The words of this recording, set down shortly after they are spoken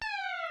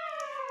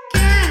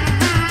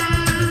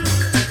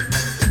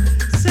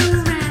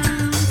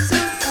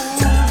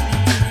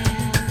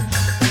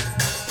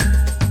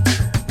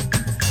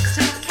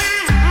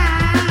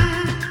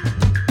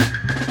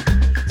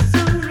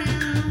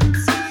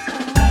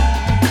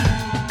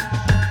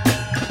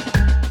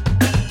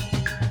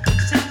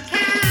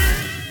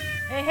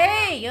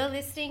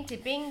listening to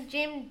Bing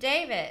Jim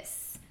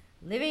Davis,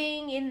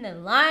 living in the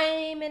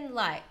lime and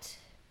light.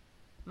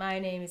 My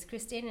name is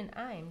Christine and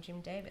I'm Jim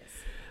Davis.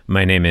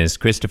 My name is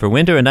Christopher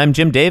Winter and I'm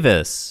Jim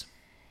Davis.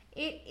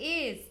 It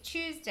is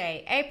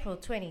Tuesday, April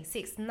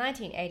 26,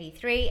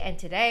 1983, and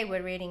today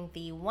we're reading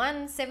the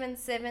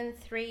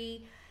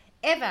 1773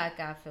 Ever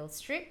Garfield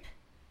strip.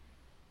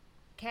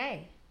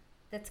 Okay,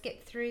 let's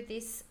get through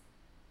this,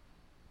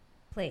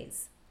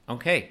 please.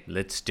 Okay,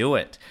 let's do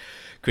it.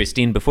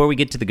 Christine, before we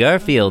get to the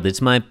Garfield, it's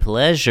my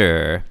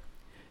pleasure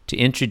to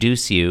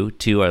introduce you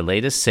to our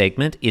latest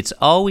segment. It's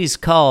always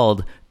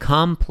called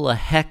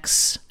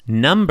Complex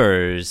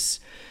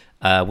Numbers,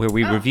 where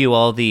we review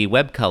all the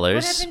web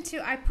colors. What happened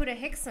to I put a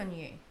hex on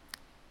you?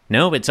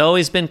 No, it's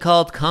always been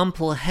called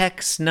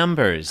Complex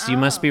Numbers. You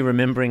must be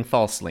remembering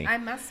falsely. I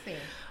must be.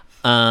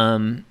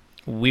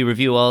 We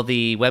review all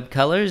the web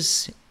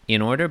colors in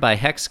order by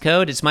hex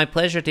code. It's my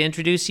pleasure to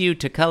introduce you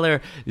to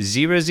color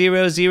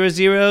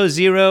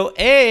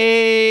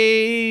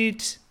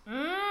 000008.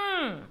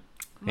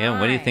 Yeah,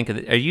 what do you think of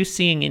it? Are you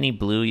seeing any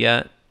blue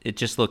yet? It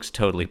just looks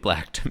totally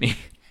black to me.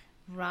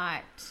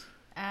 Right.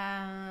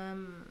 Are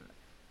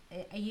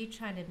you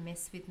trying to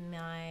mess with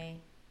my...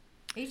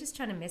 Are you just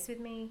trying to mess with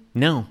me?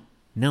 No,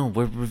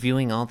 we're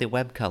reviewing all the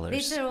web colors.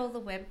 These are all the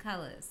web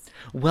colors.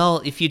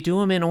 Well, if you do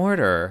them in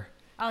order...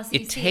 Oh, so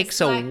it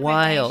takes a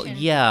while.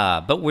 Gradation.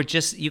 Yeah, but we're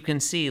just, you can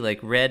see like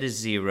red is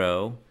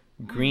 0,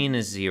 green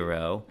is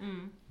 0,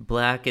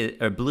 black is,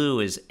 or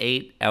blue is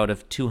 8 out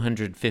of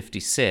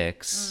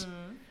 256.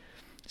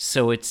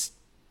 So it's,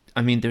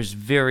 I mean, it's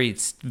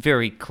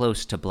very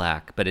close to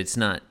black, but it's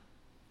not,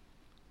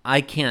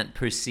 I can't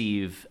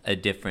perceive a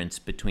difference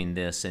between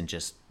this and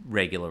just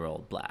regular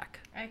old black.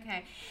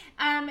 Okay.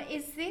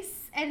 Is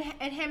this, and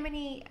how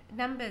many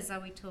numbers are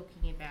we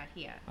talking about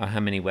here? How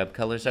many web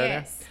colors are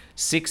there?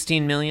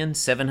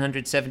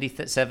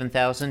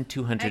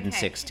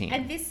 16,777,216. Okay.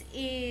 And this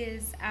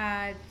is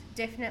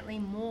definitely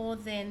more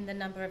than the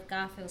number of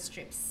Garfield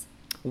strips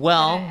that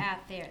are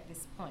out there at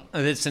this point.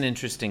 That's an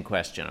interesting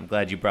question. I'm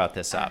glad you brought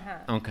this up.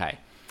 Okay.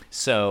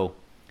 So,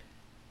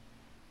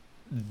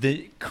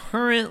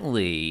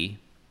 currently,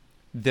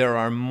 there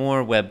are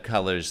more web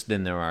colors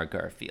than there are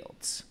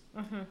Garfields.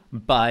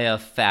 By a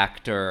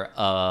factor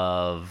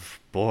of,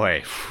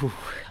 a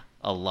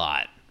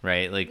lot,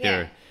 right? Like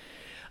they're,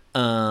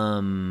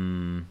 I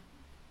mean,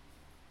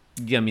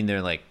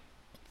 they're like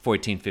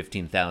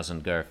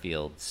 15,000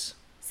 Garfields.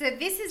 So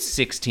this is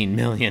 16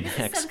 million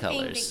hex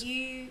colors. This is something that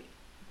you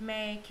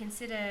may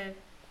consider,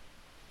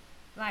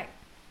 like,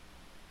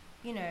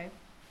 you know,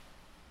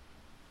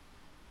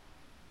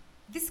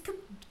 this could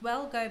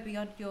well go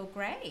beyond your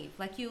grave.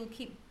 Like, you'll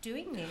keep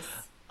doing this.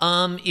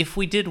 If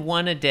we did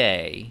one a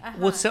day,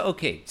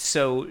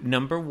 so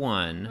number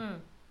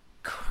one,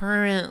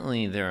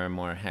 currently there are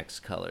more hex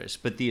colors,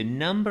 but the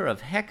number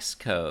of hex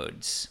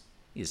codes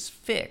is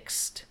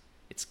fixed.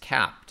 It's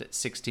capped at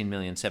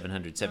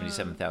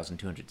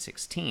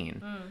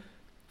 16,777,216,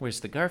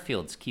 whereas the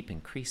Garfields keep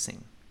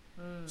increasing.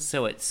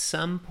 So at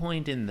some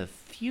point in the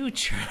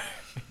future,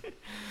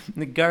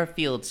 the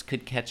Garfields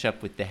could catch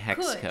up with the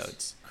hex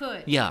codes.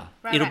 Could. Yeah,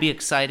 it'll be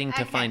exciting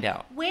to find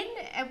out.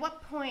 At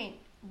what point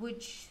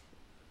would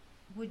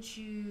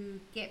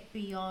you get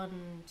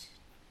beyond,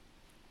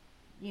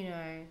 you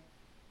know,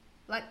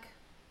 like,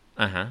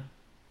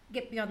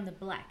 get beyond the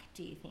black,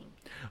 do you think?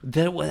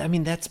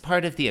 That's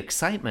part of the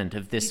excitement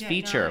of this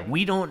feature.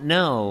 We don't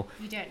know.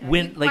 You don't know.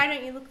 When, why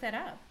don't you look that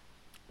up?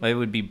 It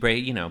would be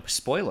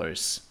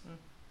spoilers.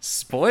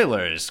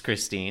 Spoilers,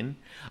 Christine.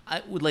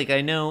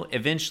 I know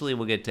eventually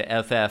we'll get to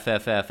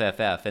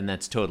FF, and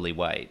that's totally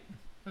white.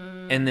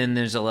 And then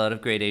there's a lot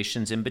of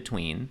gradations in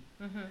between.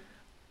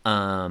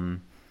 I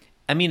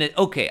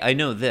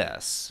know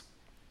this.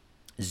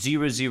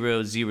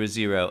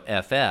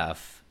 0000FF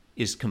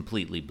is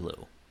completely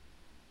blue.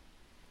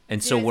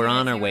 And so we're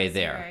on our way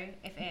there.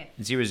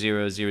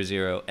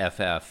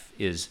 0000FF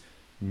is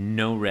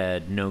no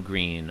red, no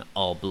green,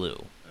 all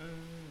blue.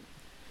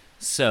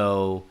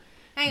 So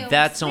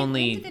that's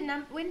only...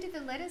 When do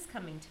the letters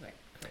come into it,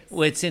 Chris?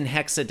 Well, it's in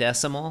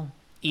hexadecimal.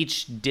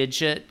 Each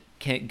digit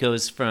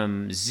goes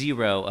from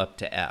 0 up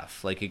to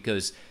F. Like it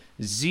goes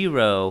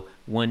 0,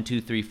 1,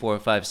 2, 3, 4,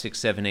 5, 6,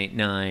 7, 8,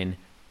 9,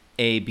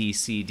 A, B,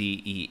 C,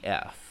 D, E,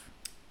 F.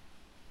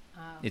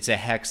 It's a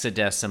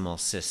hexadecimal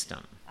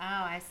system. Oh,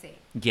 I see.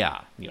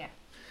 Yeah.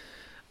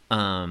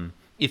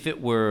 If it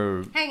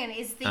were... Hang on,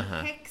 is the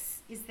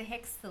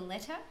hex the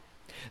letter?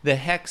 The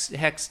hex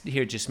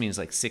here just means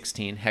like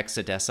 16,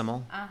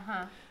 hexadecimal.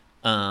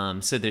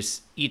 So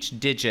there's each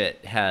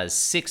digit has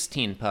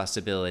 16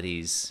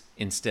 possibilities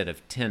instead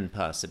of 10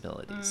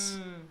 possibilities.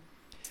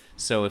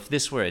 So if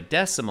this were a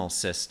decimal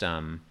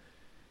system,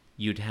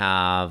 you'd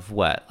have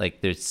what?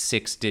 Like there's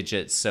 6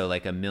 digits, so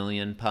like a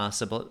million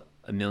possible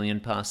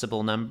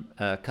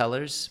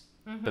colors.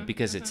 But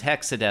because it's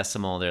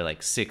hexadecimal, they're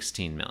like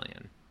 16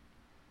 million.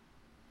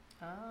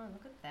 Oh,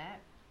 look at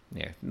that.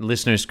 Yeah,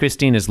 listeners,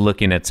 Christine is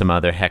looking at some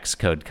other hex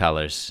code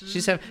colors.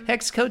 She said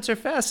hex codes are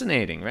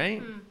fascinating,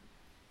 right?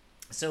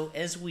 So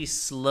as we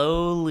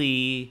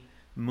slowly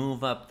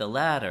move up the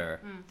ladder,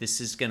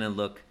 this is going to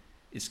look,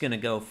 it's going to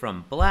go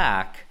from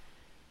black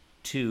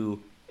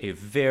to a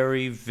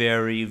very,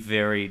 very,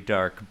 very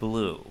dark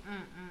blue.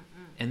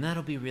 And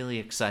that'll be really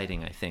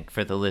exciting, I think,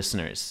 for the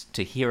listeners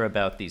to hear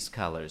about these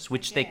colors,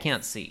 which they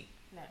can't see.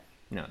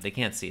 No, they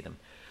can't see them.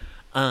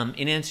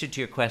 In answer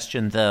to your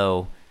question,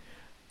 though,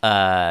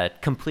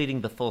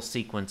 completing the full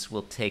sequence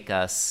will take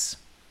us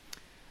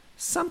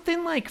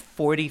something like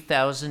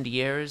 40,000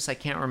 years. I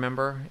can't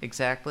remember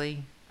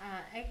exactly.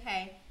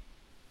 Okay.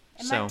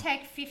 It So- might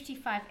take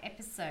 55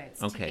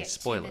 episodes Okay, to get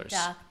spoilers. to the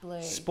dark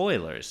blue.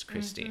 Spoilers,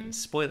 Christine.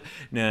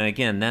 Now,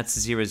 again, that's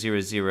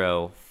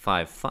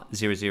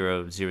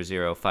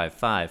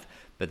 00055,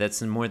 but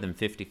that's in more than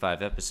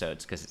 55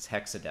 episodes because it's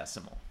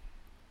hexadecimal.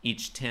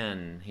 Each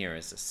 10 here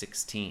is a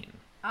 16.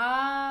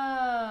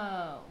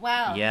 Oh,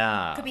 well.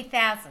 Yeah. Could be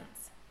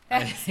thousands.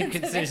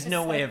 Because there's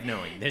no way of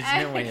knowing. There's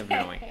no way of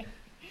knowing.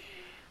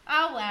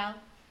 Oh, well.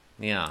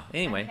 Yeah.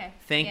 Anyway, Okay,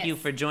 thank you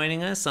yes. for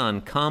joining us on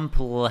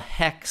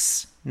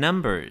Complex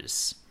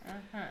Numbers.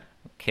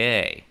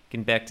 Okay,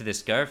 getting back to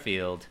this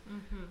Garfield.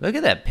 Look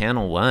at that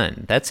panel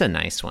 1. That's a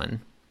nice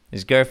one.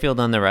 There's Garfield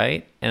on the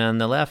right, and on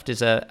the left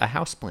is a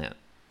houseplant.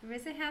 There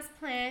is a house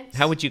plant.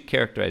 How would you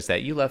characterize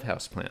that? You love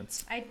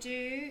houseplants. I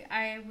do.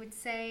 I would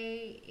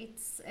say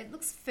it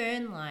looks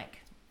fern-like.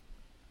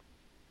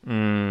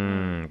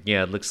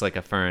 Yeah, it looks like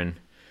a fern.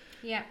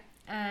 Yeah.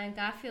 And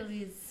Garfield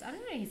is, I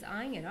don't know, he's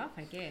eyeing it off,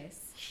 I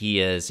guess. He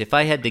is. If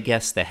I had to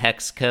guess the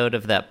hex code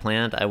of that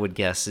plant, I would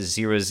guess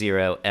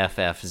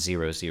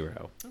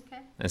 00FF00. Okay.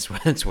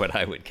 That's what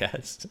I would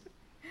guess.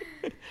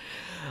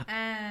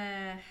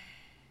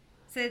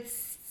 So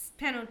it's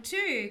panel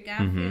 2,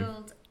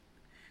 Garfield.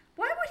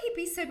 Why would he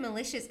be so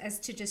malicious as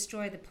to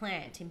destroy the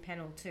plant in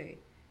panel 2?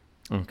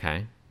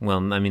 Okay.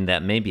 Well, I mean,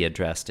 that may be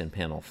addressed in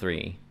panel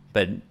 3,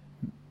 but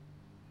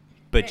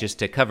just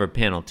to cover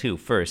panel 2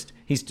 first,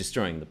 he's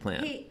destroying the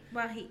plant. He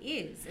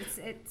is.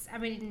 It's. I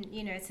mean,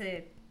 you know, it's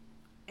an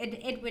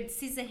Edward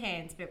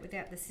Scissorhands, but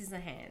without the scissor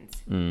hands.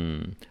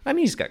 I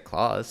mean, he's got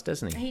claws,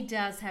 doesn't he? He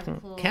does have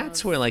claws.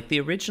 Cats were like the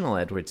original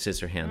Edward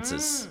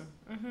Scissorhandses.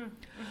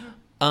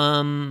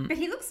 But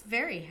he looks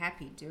very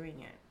happy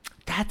doing it.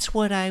 That's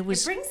what I It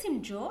was... brings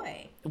him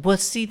joy. Well,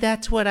 see,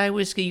 that's what I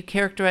was... You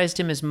characterized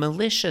him as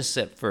malicious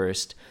at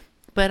first,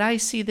 but I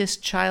see this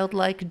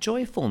childlike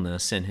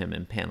joyfulness in him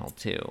in panel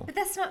 2. But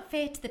that's not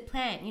fair to the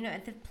plant. You know,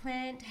 the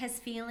plant has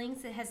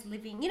feelings. It has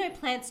living. You know,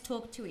 plants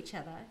talk to each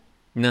other.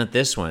 Not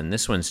this one.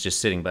 This one's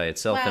just sitting by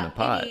itself in a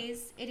pot. It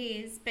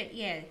is. But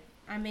yeah,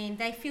 I mean,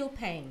 they feel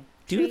pain.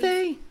 Do Trees,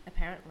 they?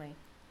 Apparently.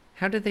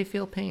 How do they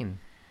feel pain?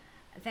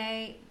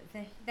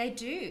 They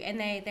do,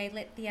 and they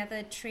let the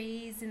other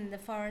trees in the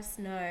forest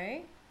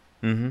know,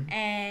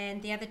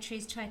 and the other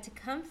trees try to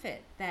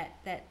comfort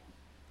that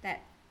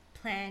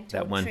plant.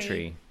 That or one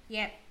tree.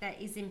 Yep,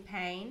 that is in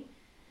pain.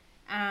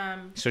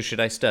 So should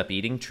I stop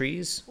eating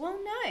trees? Well,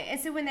 no. And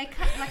so when they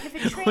cut, like if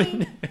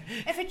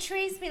a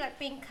tree's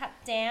being cut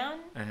down,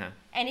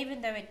 and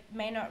even though it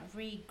may not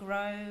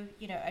regrow,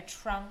 you know, a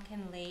trunk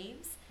and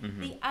leaves,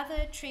 the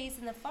other trees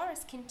in the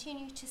forest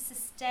continue to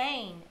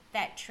sustain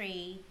that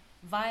tree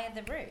via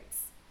the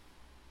roots.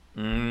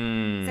 So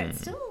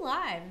it's still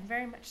alive and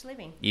very much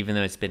living. Even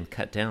though it's been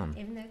cut down.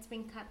 Even though it's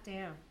been cut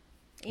down.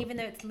 Even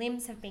though its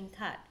limbs have been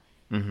cut.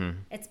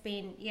 It's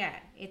been,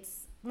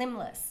 it's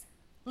limbless.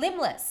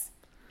 Limbless.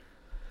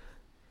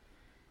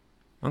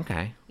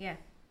 Okay. Yeah.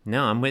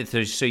 No, I'm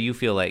with... So you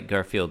feel like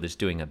Garfield is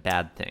doing a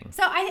bad thing.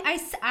 So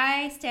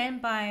I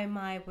stand by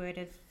my word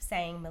of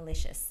saying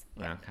malicious.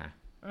 Okay.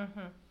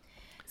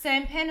 So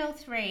in panel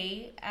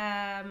 3,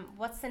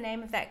 what's the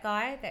name of that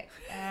guy?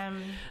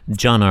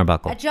 John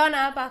Arbuckle. John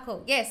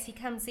Arbuckle. Yes, he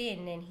comes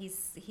in and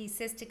he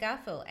says to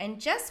Garfield,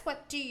 "And just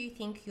what do you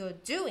think you're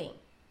doing?"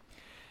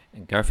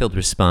 And Garfield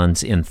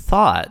responds in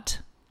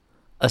thought,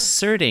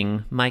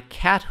 asserting my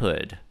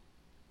cathood?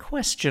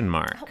 Question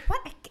mark. Oh,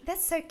 what?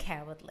 That's so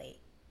cowardly.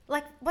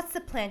 Like, what's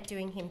the plant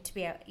doing him to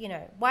be able, you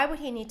know, why would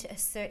he need to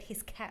assert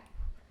his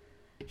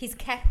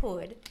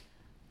cathood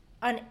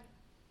on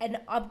an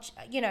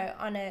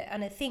on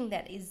a thing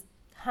that is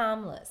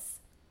harmless?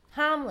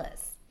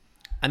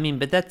 I mean,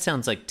 but that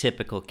sounds like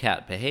typical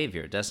cat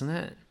behavior, doesn't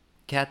it?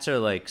 Cats are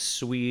like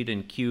sweet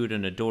and cute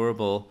and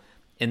adorable,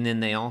 and then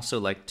they also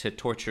like to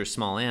torture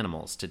small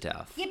animals to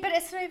death. Yeah, but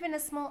it's not even a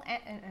small...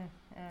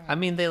 I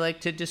mean, they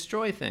like to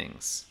destroy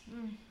things.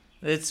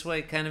 That's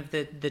why kind of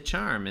the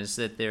charm is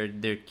that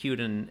they're cute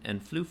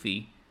and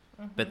floofy,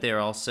 but they're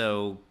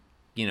also,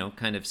 you know,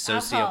 kind of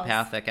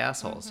sociopathic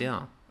assholes.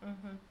 Yeah.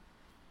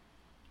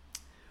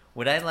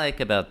 What I like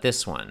about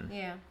this one,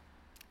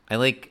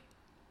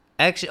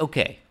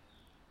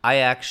 I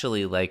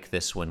actually like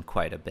this one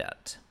quite a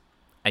bit.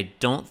 I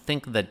don't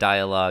think the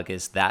dialogue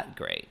is that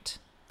great,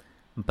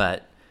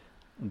 but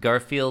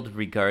Garfield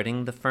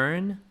regarding the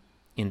fern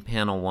in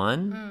panel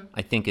 1,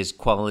 I think is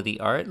quality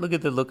art. Look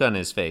at the look on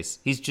his face.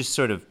 He's just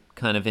sort of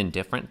kind of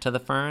indifferent to the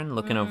fern,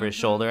 looking over his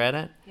shoulder at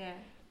it. Yeah.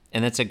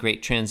 And that's a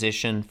great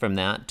transition from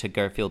that to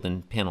Garfield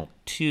in panel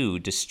 2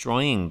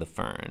 destroying the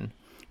fern,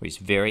 where he's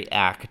very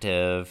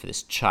active,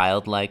 this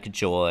childlike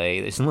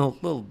joy. There's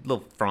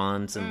little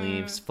fronds and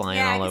leaves flying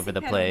all over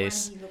the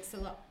place. He looks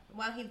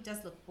he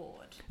does look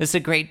bored. It's a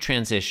great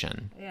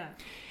transition. Yeah.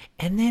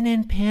 And then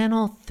in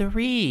panel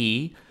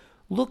 3,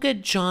 look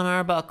at Jon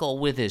Arbuckle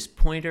with his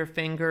pointer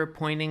finger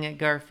pointing at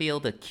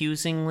Garfield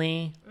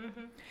accusingly.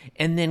 Mm-hmm.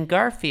 And then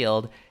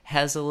Garfield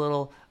has a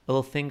little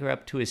finger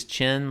up to his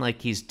chin,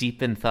 like he's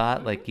deep in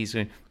thought, like he's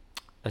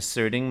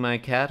asserting my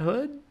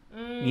cathood.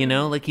 You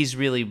know, like he's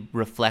really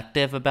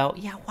reflective about,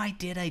 why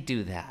did I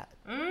do that?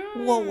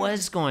 What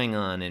was going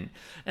on? And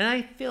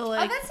I feel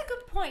like... Oh, that's a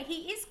good point.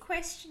 He is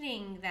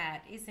questioning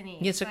that, isn't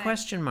he? It's a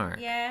question mark.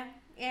 Yeah,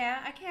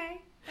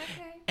 okay.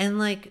 And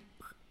like,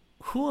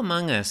 who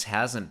among us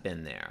hasn't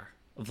been there?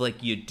 Of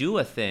like, you do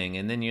a thing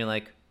and then you're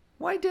like,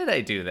 why did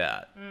I do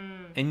that?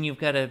 And you've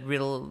got to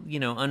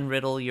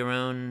unriddle your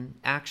own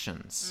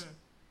actions.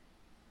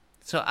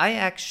 So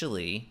I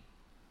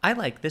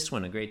like this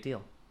one a great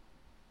deal.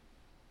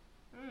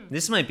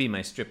 This might be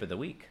my strip of the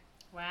week.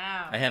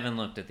 Wow. I haven't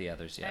looked at the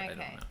others yet. Okay. I don't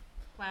know.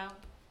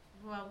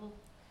 Well,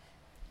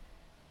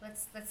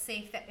 let's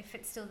see if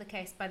it's still the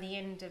case by the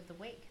end of the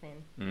week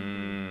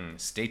then.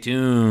 Stay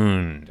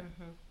tuned.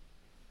 Mm-hmm.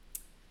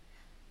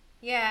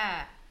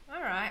 Yeah.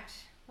 All right.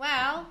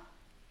 Well,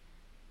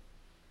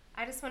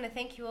 I just want to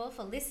thank you all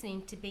for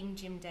listening to Bing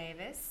Jim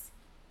Davis.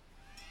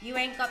 You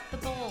ain't got the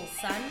balls,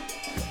 son.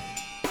 Thank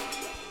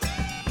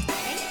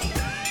you.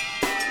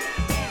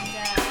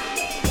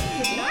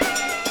 And good night.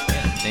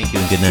 Thank you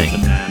and good night.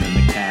 Put the man and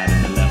the cat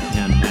in the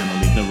left-hand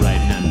panel, leave the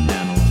right-hand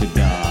panel to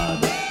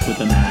God. Put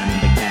the man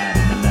and the cat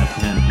in the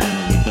left-hand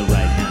panel, leave the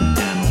right-hand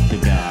panel to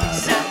God.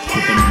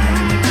 Put the man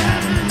and the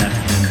cat in the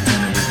left-hand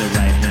panel, leave the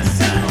right-hand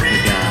panel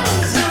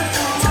to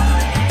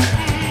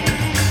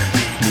God.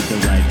 Leave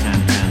the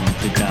right-hand panel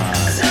to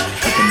God.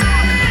 Put the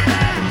man and the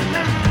cat in the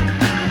left-hand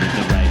panel, leave the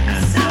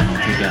right-hand panel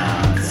to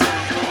God.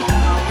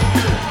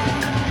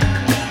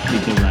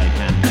 Leave the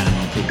right-hand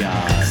panel to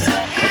God.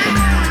 Put the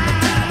man and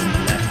the cat in the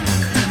left-hand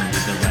panel,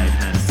 leave the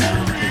right-hand panel to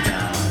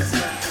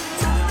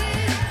God.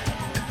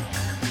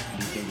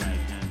 Leave the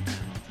right-hand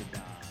panel to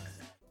God.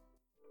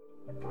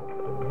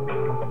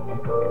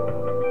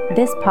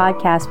 This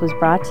podcast was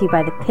brought to you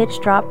by the Pitch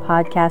Drop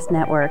Podcast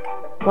Network.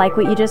 Like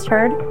what you just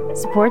heard?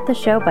 Support the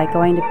show by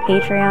going to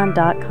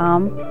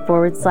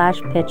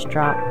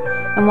patreon.com/pitchdrop.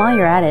 And while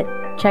you're at it,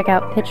 check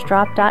out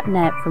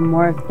pitchdrop.net for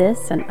more of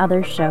this and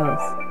other shows.